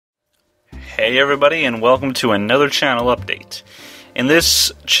Hey everybody, and welcome to another channel update. In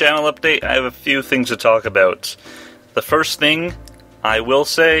this channel update, I have a few things to talk about. The first thing I will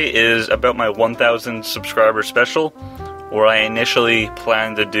say is about my 1,000 subscriber special, where I initially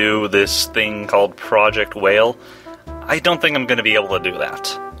planned to do this thing called Project Whale. I don't think I'm going to be able to do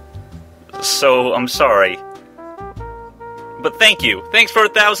that. So, I'm sorry. But thank you. Thanks for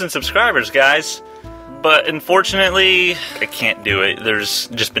 1,000 subscribers, guys. But unfortunately, I can't do it. There's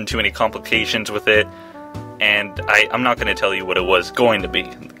just been too many complications with it, and I'm not going to tell you what it was going to be,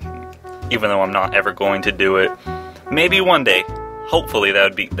 even though I'm not ever going to do it. Maybe one day. Hopefully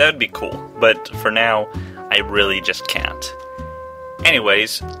that would be cool. But for now, I really just can't.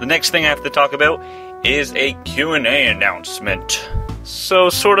 Anyways, the next thing I have to talk about is a Q&A announcement. So,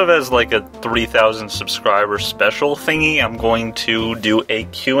 sort of as like a 3,000 subscriber special thingy, I'm going to do a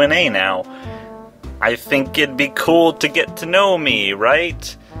Q&A now. I think it'd be cool to get to know me,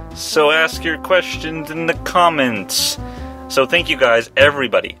 right? So ask your questions in the comments. So thank you guys,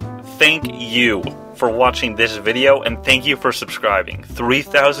 everybody. Thank you for watching this video, and thank you for subscribing.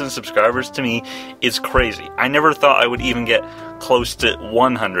 3,000 subscribers to me is crazy. I never thought I would even get close to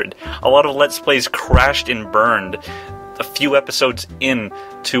 100. A lot of Let's Plays crashed and burned a few episodes in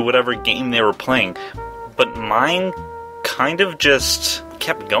to whatever game they were playing. But mine kind of just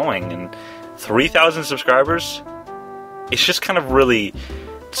kept going, and 3,000 subscribers, it's just kind of really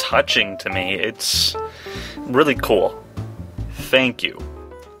touching to me. It's really cool. Thank you.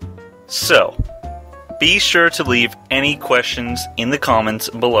 So, be sure to leave any questions in the comments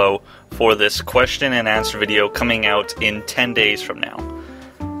below for this question and answer video coming out in 10 days from now.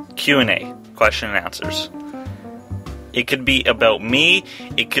 Q&A, question and answers. It could be about me,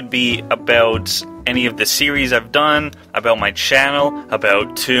 it could be about any of the series I've done, about my channel,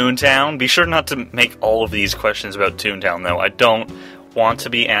 about ToonTown. Be sure not to make all of these questions about ToonTown, though. I don't want to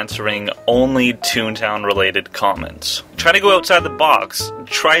be answering only ToonTown related comments. Try to go outside the box.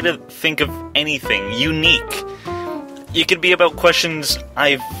 Try to think of anything unique. It could be about questions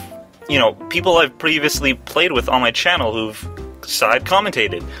people I've previously played with on my channel who've side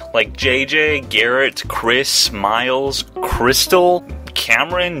commentated, like JJ, Garrett, Chris, Miles, Crystal,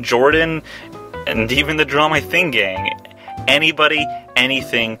 Cameron, Jordan, and even the Draw My Thing gang. Anybody,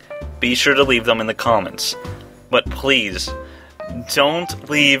 anything, be sure to leave them in the comments. But please, don't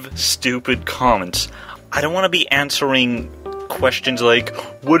leave stupid comments. I don't want to be answering questions like,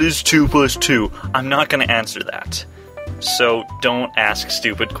 what is 2 plus 2? I'm not going to answer that. So don't ask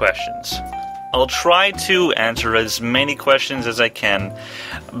stupid questions. I'll try to answer as many questions as I can,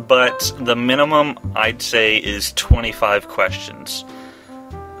 but the minimum I'd say is 25 questions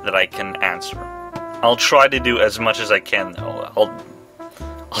that I can answer. I'll try to do as much as I can, though.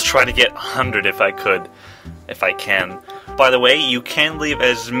 I'll try to get 100 if I can. By the way, you can leave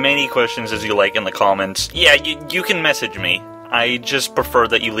as many questions as you like in the comments. Yeah, you can message me. I just prefer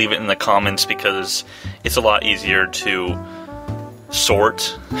that you leave it in the comments because it's a lot easier to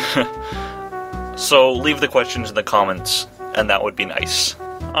sort. So leave the questions in the comments, and that would be nice.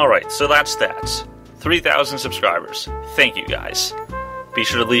 Alright, so that's that. 3,000 subscribers. Thank you, guys. Be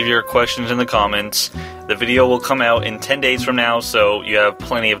sure to leave your questions in the comments. The video will come out in 10 days from now, so you have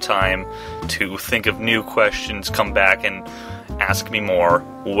plenty of time to think of new questions, come back and ask me more,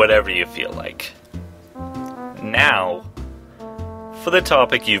 whatever you feel like. Now, for the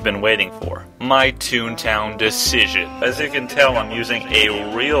topic you've been waiting for, my ToonTown decision. As you can tell, I'm using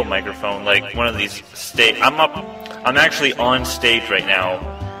a real microphone, like one of these I'm actually on stage right now.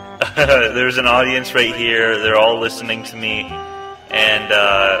 There's an audience right here, they're all listening to me, and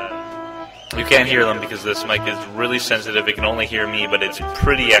you can't hear them because this mic is really sensitive. It can only hear me, but it's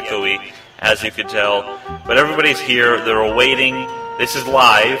pretty echoey, as you can tell. But everybody's here, they're awaiting. This is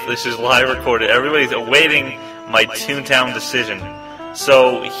live recorded. Everybody's awaiting my ToonTown decision.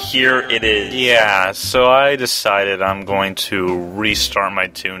 So, here it is. Yeah, so I decided I'm going to restart my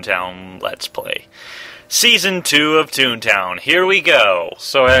ToonTown Let's Play. Season 2 of ToonTown, here we go!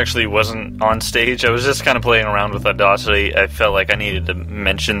 So I actually wasn't on stage, I was just kind of playing around with Audacity. I felt like I needed to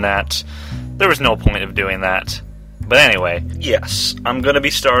mention that. There was no point of doing that. But anyway, yes, I'm going to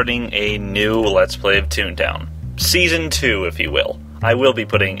be starting a new Let's Play of ToonTown. Season 2, if you will. I will be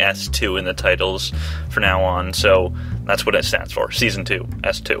putting S2 in the titles from now on, so that's what it stands for. Season 2,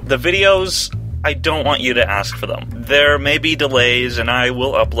 S2. The videos, I don't want you to ask for them. There may be delays, and I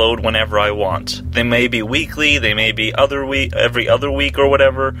will upload whenever I want. They may be weekly, they may be every other week or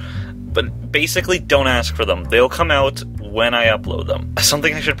whatever, but basically don't ask for them. They'll come out when I upload them.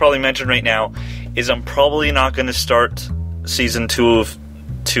 Something I should probably mention right now is I'm probably not going to start Season 2 of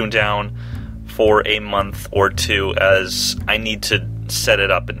ToonTown for a month or two, as I need to set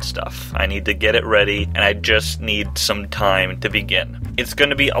it up and stuff. I need to get it ready, and I just need some time to begin. It's going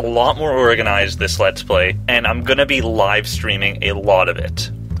to be a lot more organized, this Let's Play, and I'm going to be live streaming a lot of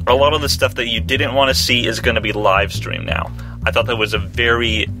it. A lot of the stuff that you didn't want to see is going to be live streamed now. I thought that was a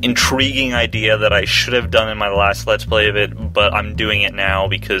very intriguing idea that I should have done in my last Let's Play of it, but I'm doing it now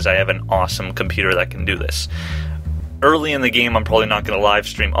because I have an awesome computer that can do this. Early in the game, I'm probably not going to live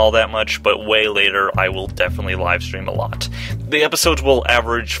stream all that much, but way later, I will definitely live stream a lot. The episodes will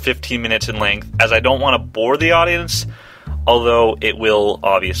average 15 minutes in length, as I don't want to bore the audience, although it will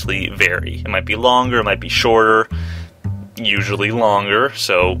obviously vary. It might be longer, it might be shorter, usually longer,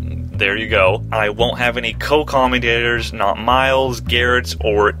 so there you go. I won't have any co-commentators, not Miles, Garrett,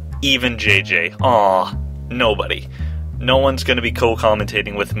 or even JJ. Aw, nobody. No one's going to be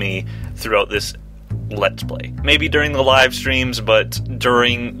co-commentating with me throughout this Let's Play. Maybe during the live streams, but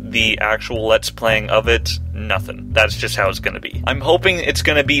during the actual Let's Playing of it, nothing. That's just how it's going to be. I'm hoping it's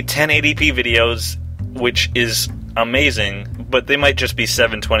going to be 1080p videos, which is amazing, but they might just be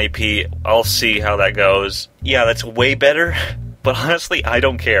 720p. I'll see how that goes. Yeah, that's way better, but honestly, I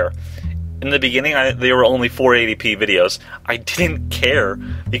don't care. In the beginning, they were only 480p videos. I didn't care,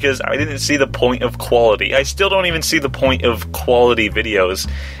 because I didn't see the point of quality. I still don't even see the point of quality videos.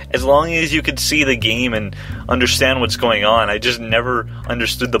 As long as you could see the game and understand what's going on, I just never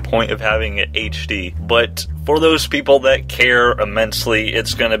understood the point of having it HD. But for those people that care immensely,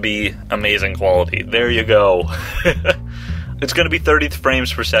 it's going to be amazing quality. There you go. It's going to be 30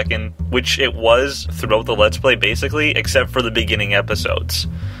 frames per second, which it was throughout the Let's Play, basically, except for the beginning episodes.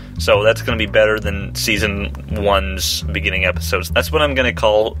 So that's going to be better than Season 1's beginning episodes. That's what I'm going to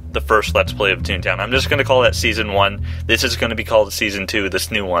call the first Let's Play of ToonTown. I'm just going to call that Season 1. This is going to be called Season 2,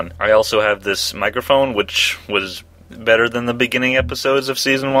 this new one. I also have this microphone, which was better than the beginning episodes of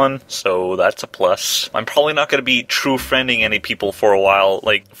Season 1, so that's a plus. I'm probably not going to be true friending any people for a while.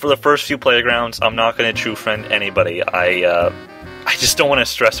 Like, for the first few playgrounds, I'm not going to true friend anybody. I just don't want to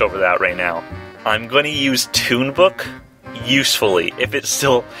stress over that right now. I'm going to use Toonbook usefully. If it's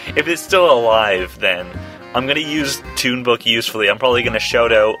still alive, then I'm going to use Toonbook usefully. I'm probably going to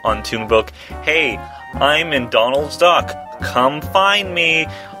shout out on Toonbook, hey, I'm in Donald's Dock. Come find me.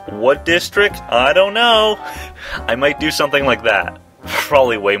 What district? I don't know. I might do something like that.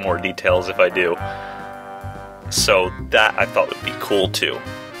 Probably way more details if I do. So that I thought would be cool too.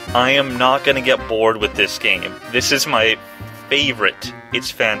 I am not going to get bored with this game. This is my favorite.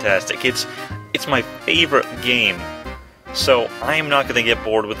 It's fantastic. It's my favorite game. So I am not going to get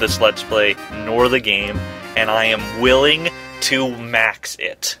bored with this Let's Play, nor the game, and I am willing to max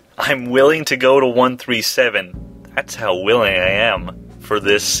it. I'm willing to go to 137. That's how willing I am for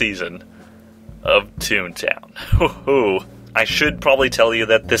this season of ToonTown. I should probably tell you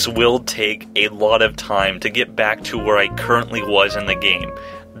that this will take a lot of time to get back to where I currently was in the game.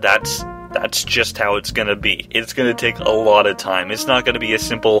 That's just how it's going to be. It's going to take a lot of time. It's not going to be a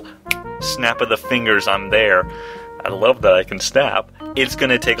simple snap of the fingers, I'm there. I love that I can snap. It's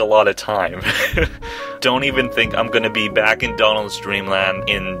going to take a lot of time. Don't even think I'm going to be back in Donald's Dreamland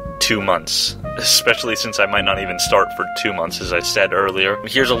in 2 months. Especially since I might not even start for 2 months, as I said earlier.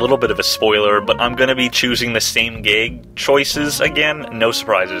 Here's a little bit of a spoiler, but I'm going to be choosing the same gag choices again. No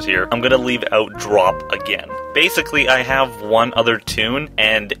surprises here. I'm going to leave out Drop again. Basically, I have one other tune,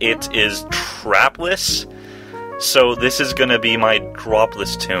 and it is Trapless. So this is going to be my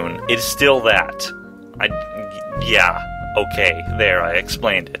Dropless tune. It's still that. Yeah, okay, there, I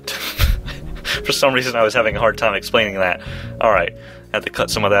explained it. For some reason I was having a hard time explaining that. Alright, had to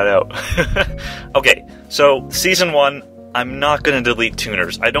cut some of that out. Okay, so, Season 1, I'm not going to delete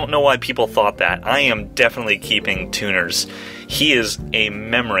Tuners. I don't know why people thought that. I am definitely keeping Tuners. He is a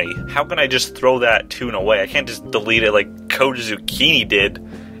memory. How can I just throw that tune away? I can't just delete it like Code Zucchini did.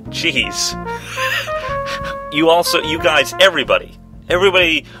 Jeez. You guys,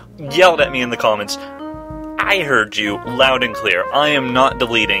 everybody yelled at me in the comments. I heard you loud and clear. I am not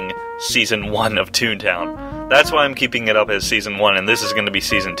deleting Season 1 of ToonTown. That's why I'm keeping it up as Season 1, and this is going to be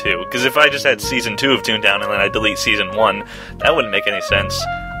Season 2. Because if I just had Season 2 of ToonTown and then I delete Season 1, that wouldn't make any sense.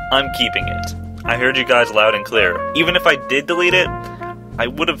 I'm keeping it. I heard you guys loud and clear. Even if I did delete it, I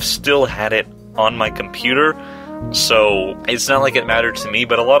would have still had it on my computer, so it's not like it mattered to me,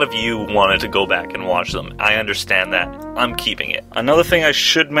 but a lot of you wanted to go back and watch them. I understand that. I'm keeping it. Another thing I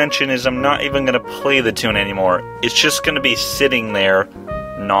should mention is I'm not even going to play the tune anymore. It's just going to be sitting there,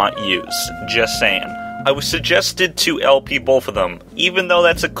 not used. Just saying. I was suggested to LP both of them. Even though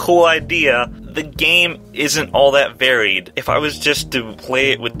that's a cool idea, the game isn't all that varied. If I was just to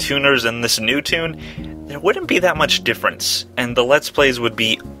play it with tuners and this new tune, there wouldn't be that much difference, and the Let's Plays would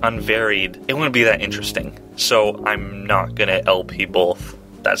be unvaried. It wouldn't be that interesting. so I'm not gonna LP both.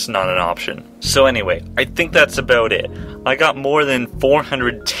 That's not an option. So anyway, I think that's about it. I got more than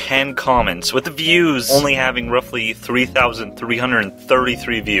 410 comments, with the views only having roughly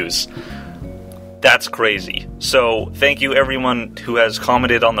 3,333 views. That's crazy. So thank you everyone who has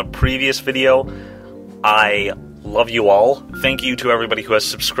commented on the previous video. I love you all. Thank you to everybody who has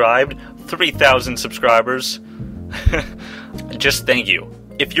subscribed. 3,000 subscribers. Just thank you.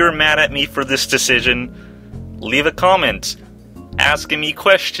 If you're mad at me for this decision, leave a comment asking me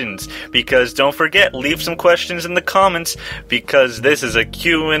questions, because don't forget, leave some questions in the comments, because this is a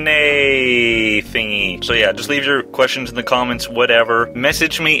Q&A thingy. So yeah, just leave your questions in the comments, whatever.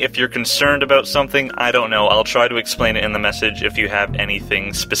 Message me if you're concerned about something. I don't know. I'll try to explain it in the message if you have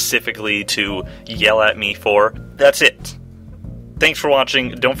anything specifically to yell at me for. That's it. Thanks for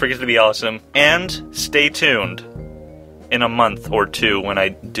watching. Don't forget to be awesome, and stay tuned in a month or two when I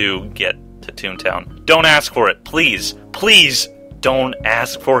do get to ToonTown. Don't ask for it, please. Please don't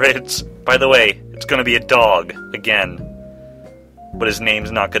ask for it. By the way, it's gonna be a dog again, but his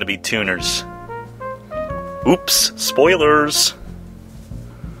name's not gonna be Tuners. Oops, spoilers.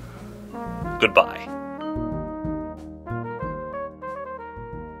 Goodbye.